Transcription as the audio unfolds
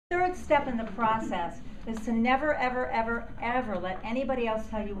Third step in the process is to never, ever, ever, ever let anybody else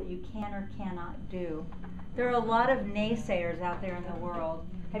tell you what you can or cannot do. There are a lot of naysayers out there in the world.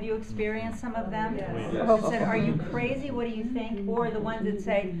 Have you experienced some of them? Yes. That said, are you crazy? What do you think? Or the ones that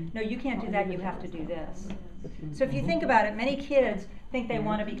say, no, you can't do that, you have to do this. So if you think about it, many kids think they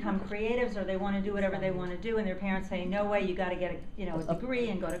want to become creatives or they want to do whatever they want to do, and their parents say, no way, you got to get a degree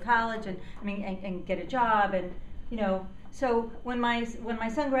and go to college and get a job, and So when my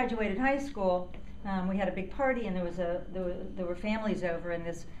son graduated high school, we had a big party, and there were families over, and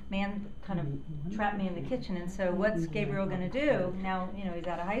this man kind of trapped me in the kitchen. And so, what's Gabriel going to do now? He's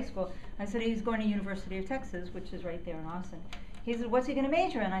out of high school. I said he's going to University of Texas, which is right there in Austin. He said, what's he going to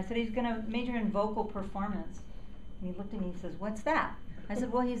major in? I said he's going to major in vocal performance. And he looked at me and says, what's that? I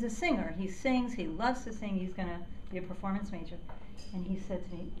said, well, he's a singer. He sings. He loves to sing. He's going to be a performance major. And he said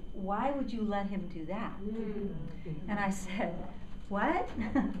to me, why would you let him do that? And I said, what?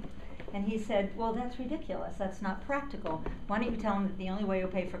 And he said, well, that's ridiculous. That's not practical. Why don't you tell him that the only way he'll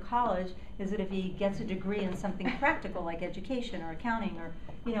pay for college is that if he gets a degree in something practical like education or accounting or,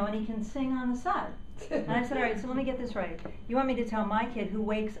 and he can sing on the side. And I said, all right, so let me get this right. You want me to tell my kid who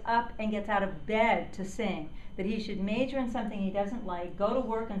wakes up and gets out of bed to sing that he should major in something he doesn't like, go to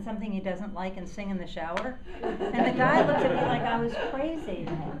work in something he doesn't like, and sing in the shower? And the guy looked at me like I was crazy.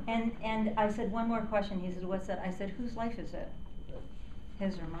 And I said, one more question. He said, what's that? I said, whose life is it?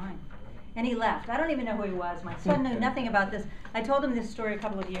 His or mine? And he left. I don't even know who he was. My son knew nothing about this. I told him this story a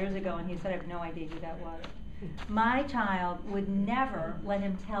couple of years ago, and he said, I have no idea who that was. My child would never let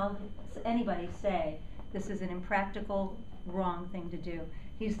him tell anybody say this is an impractical, wrong thing to do.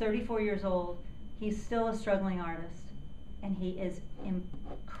 He's 34 years old. He's still a struggling artist, and he is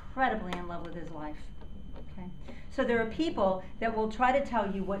incredibly in love with his life. Okay? So there are people that will try to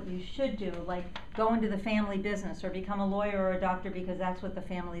tell you what you should do, like go into the family business or become a lawyer or a doctor because that's what the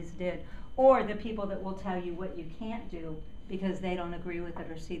families did. Or the people that will tell you what you can't do because they don't agree with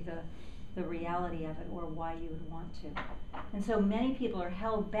it or see the reality of it or why you would want to. And so many people are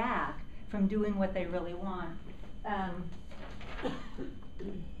held back from doing what they really want.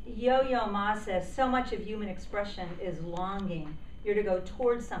 Yo-Yo Ma says, so much of human expression is longing. You're to go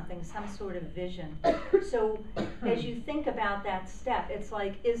towards something, some sort of vision. So as you think about that step, it's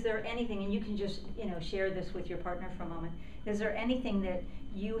like, is there anything, and you can just share this with your partner for a moment, is there anything that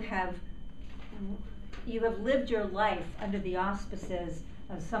you have lived your life under the auspices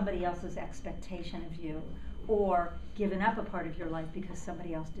of somebody else's expectation of you, or given up a part of your life because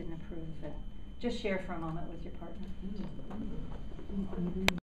somebody else didn't approve of it? Just share for a moment with your partner.